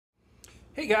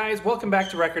Hey guys, welcome back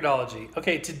to Record-ology.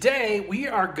 Okay, today we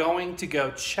are going to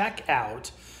go check out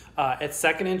at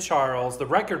Second and Charles the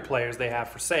record players they have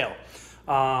for sale.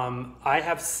 I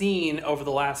have seen over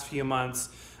the last few months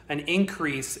an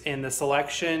increase in the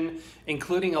selection,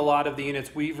 including a lot of the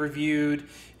units we've reviewed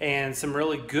and some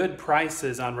really good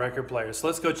prices on record players. So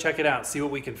let's go check it out, see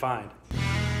what we can find.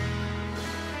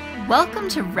 Welcome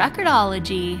to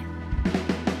Record-ology.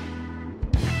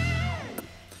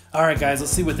 All right guys,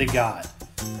 let's see what they got.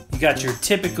 You got your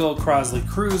typical Crosley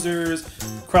Cruisers,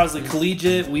 Crosley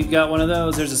Collegiate, we've got one of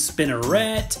those. There's a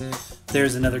Spinneret,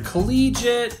 there's another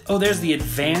Collegiate. Oh, there's the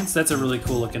Advanced, that's a really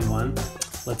cool looking one.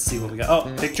 Let's see what we got.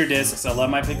 Oh, picture discs, I love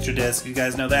my picture disc, you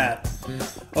guys know that.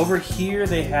 Over here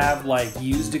they have like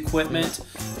used equipment,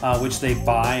 which they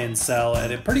buy and sell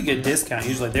at a pretty good discount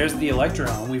usually. There's the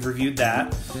Electro-Home, we've reviewed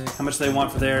that. How much they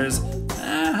want for theirs?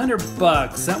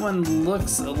 $100. That one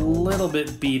looks a little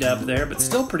bit beat up there, but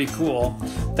still pretty cool.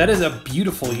 That is a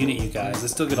beautiful unit, you guys. I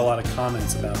still get a lot of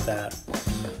comments about that.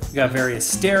 You've got various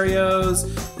stereos.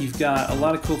 You've got a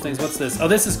lot of cool things. What's this? Oh,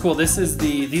 this is cool.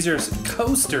 These are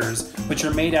coasters, which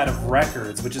are made out of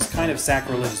records, which is kind of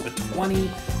sacrilegious, but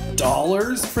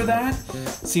 $20 for that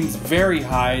seems very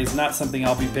high. It's not something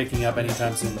I'll be picking up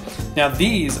anytime soon. Now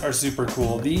these are super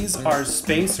cool. These are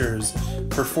spacers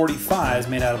for 45s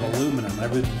made out of aluminum. I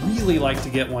would really like to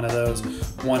get one of those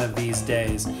one of these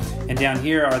days. And down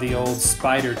here are the old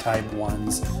spider type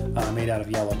ones made out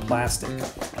of yellow plastic.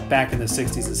 Back in the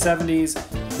 60s and 70s,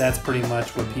 that's pretty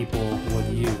much what people would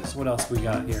use. What else we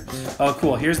got here? Oh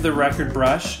cool, here's the record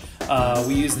brush.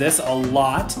 We use this a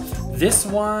lot. This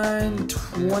one,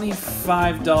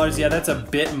 $25. Yeah, that's a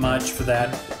bit much for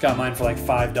that. Got mine for like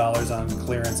 $5 on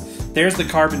clearance. There's the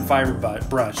carbon fiber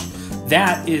brush.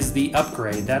 That is the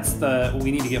upgrade.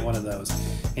 We need to get one of those.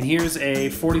 And here's a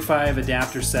 45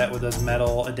 adapter set with those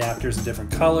metal adapters in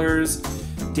different colors.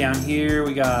 Down here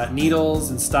we got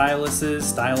needles and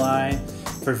styli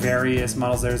for various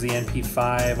models. There's the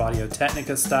NP5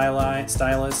 Audio-Technica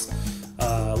stylus.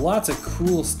 Lots of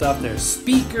cool stuff there.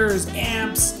 Speakers,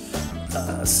 amps,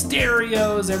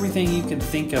 stereos, everything you can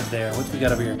think of there. What do we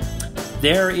got over here?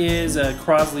 There is a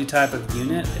Crosley type of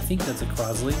unit. I think that's a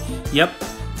Crosley. Yep,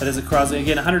 that is a Crosley.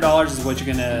 Again, $100 is what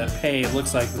you're gonna pay, it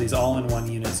looks like, for these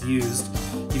all-in-one units used.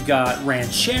 You've got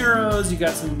Rancheros, you've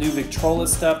got some new Victrola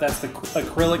stuff. That's the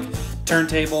acrylic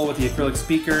turntable with the acrylic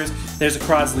speakers. There's a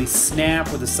Crosley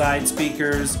Snap with the side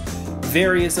speakers.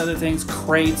 Various other things,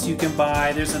 crates you can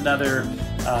buy. There's another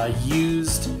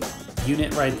used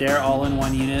unit right there,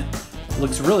 all-in-one unit.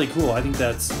 Looks really cool. I think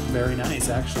that's very nice,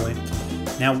 actually.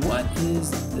 Now, what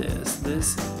is this?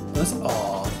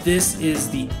 This is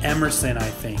the Emerson, I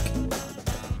think.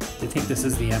 I think this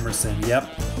is the Emerson, yep.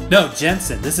 No,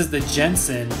 Jensen. This is the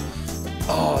Jensen.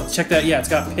 Oh, check that. Yeah, it's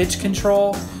got pitch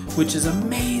control, which is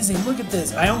amazing. Look at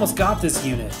this. I almost got this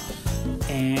unit.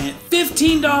 And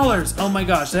 $15! Oh my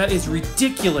gosh, that is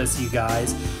ridiculous, you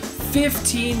guys.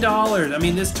 $15! I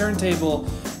mean, this turntable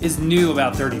is new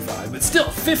about $35, but still,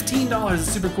 $15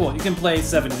 is super cool. You can play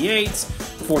 78s,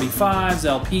 45s,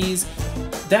 LPs.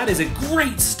 That is a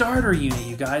great starter unit,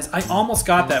 you guys. I almost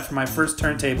got that for my first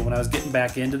turntable when I was getting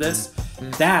back into this.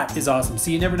 That is awesome.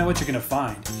 See, you never know what you're gonna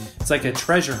find. It's like a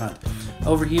treasure hunt.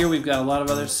 Over here, we've got a lot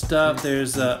of other stuff.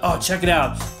 There's, oh, check it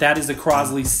out. That is the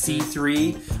Crosley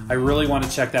C3. I really want to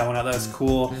check that one out. That was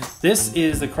cool. This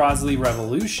is the Crosley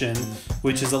Revolution,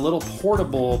 which is a little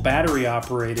portable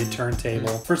battery-operated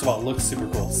turntable. First of all, it looks super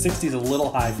cool. 60 is a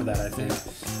little high for that, I think.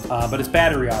 But it's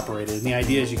battery-operated, and the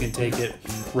idea is you can take it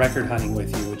record hunting with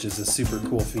you, which is a super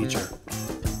cool feature.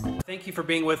 Thank you for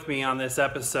being with me on this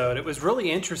episode. It was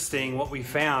really interesting what we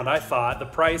found, I thought. The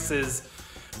prices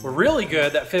were really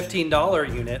good. That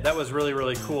 $15 unit, that was really,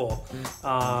 really cool.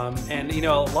 And you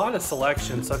know, a lot of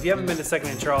selection. So if you haven't been to Second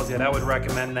and Charles yet, I would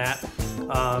recommend that.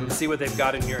 See what they've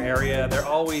got in your area. They're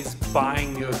always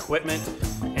buying new equipment,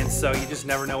 and so you just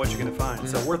never know what you're gonna find.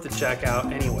 So worth the check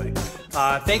out anyway.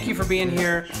 Thank you for being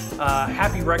here.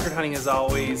 Happy record hunting as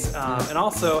always. And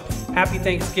also, happy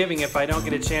Thanksgiving if I don't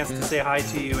get a chance to say hi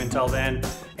to you until then.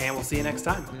 And we'll see you next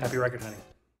time. Happy record hunting.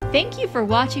 Thank you for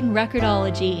watching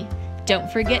Record-ology. Don't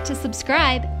forget to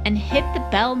subscribe and hit the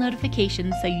bell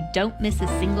notification so you don't miss a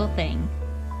single thing.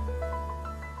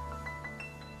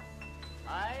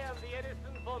 I am the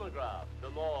Edison phonograph.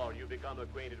 The more you become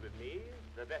acquainted with me,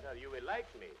 the better you will like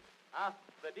me. Ask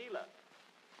the dealer.